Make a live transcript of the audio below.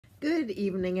Good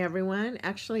evening, everyone.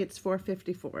 Actually, it's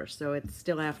 4:54, so it's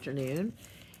still afternoon.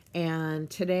 And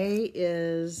today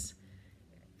is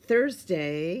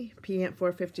Thursday, PM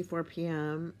 4:54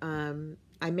 p.m.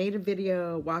 I made a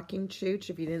video walking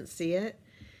chooch, if you didn't see it,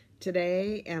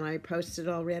 today, and I posted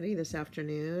already this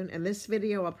afternoon. And this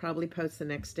video I'll probably post the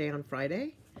next day on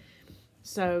Friday.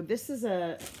 So this is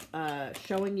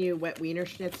showing you what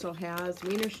Wienerschnitzel has.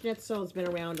 Wienerschnitzel has been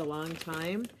around a long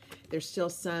time. There's still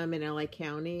some in LA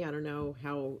County. I don't know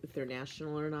if they're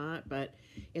national or not, but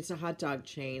it's a hot dog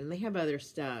chain. And they have other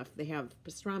stuff. They have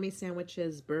pastrami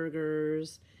sandwiches,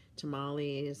 burgers,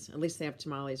 tamales. At least they have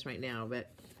tamales right now,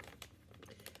 but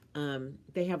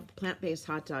they have plant-based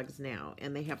hot dogs now.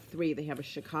 And they have three. They have a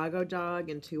Chicago dog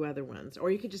and two other ones. Or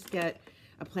you could just get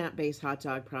a plant-based hot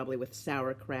dog probably with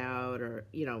sauerkraut or,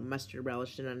 you know, mustard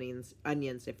relish and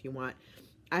onions if you want.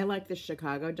 I like the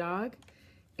Chicago dog.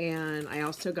 And I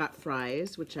also got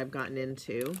fries, which I've gotten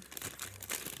into.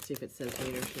 Let's see if it says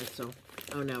Wienerschnitzel.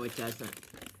 Oh, no, it doesn't.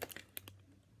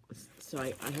 So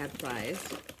I had fries.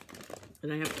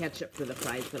 And I have ketchup for the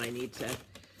fries that I need to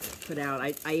put out.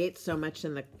 I ate so much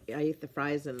I ate the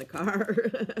fries in the car.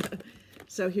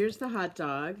 So here's the hot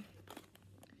dog.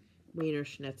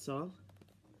 Wienerschnitzel.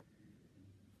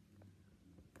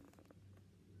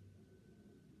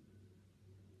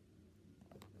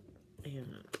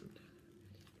 And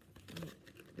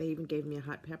they even gave me a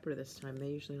hot pepper this time. They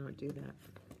usually don't do that.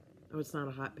 Oh, it's not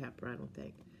a hot pepper, I don't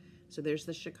think. So there's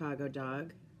the Chicago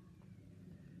dog.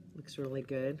 Looks really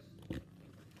good.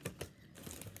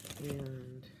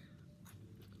 And,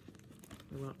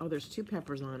 well, oh, there's two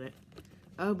peppers on it.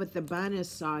 Oh, but the bun is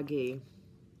soggy.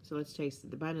 So let's taste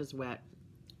it. The bun is wet.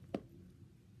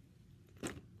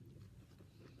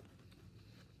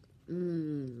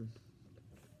 Mmm.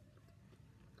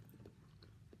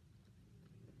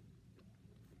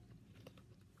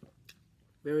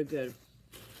 Very good.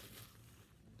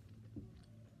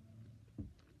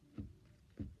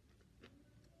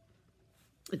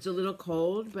 It's a little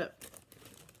cold, but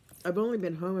I've only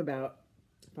been home about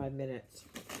 5 minutes.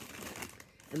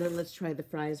 And then let's try the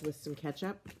fries with some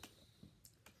ketchup.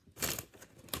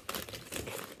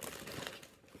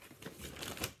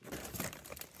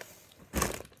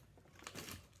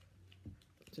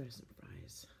 Try some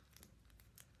fries.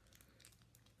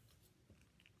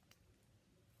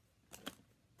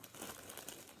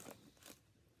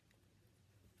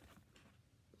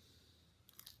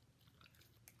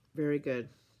 Very good.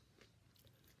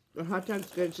 The hot dog's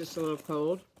good, it's just a little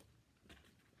cold.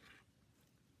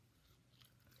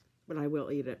 But I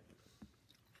will eat it.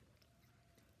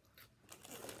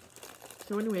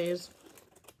 So anyways,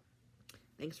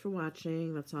 thanks for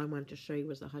watching. That's all I wanted to show you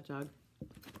was the hot dog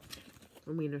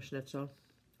from Wienerschnitzel.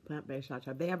 Plant-based hot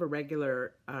dog. They have a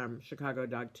regular Chicago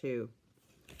dog too.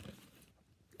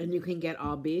 And you can get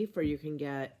all beef or you can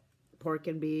get pork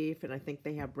and beef. And I think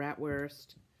they have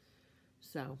bratwurst.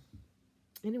 So,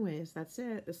 anyways, that's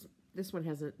it. This one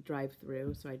hasn't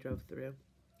drive-through, so I drove through.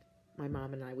 My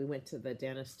mom and we went to the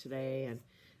dentist today, and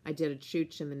I did a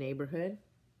chooch in the neighborhood.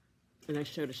 And I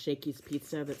showed a Shakey's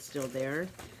Pizza that's still there.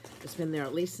 It's been there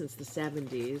at least since the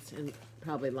 70s, and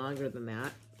probably longer than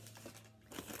that.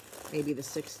 Maybe the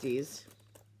 60s.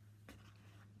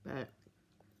 But,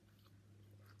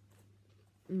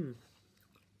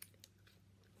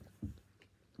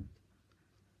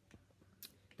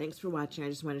 Thanks for watching. I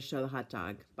just want to show the hot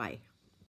dog. Bye.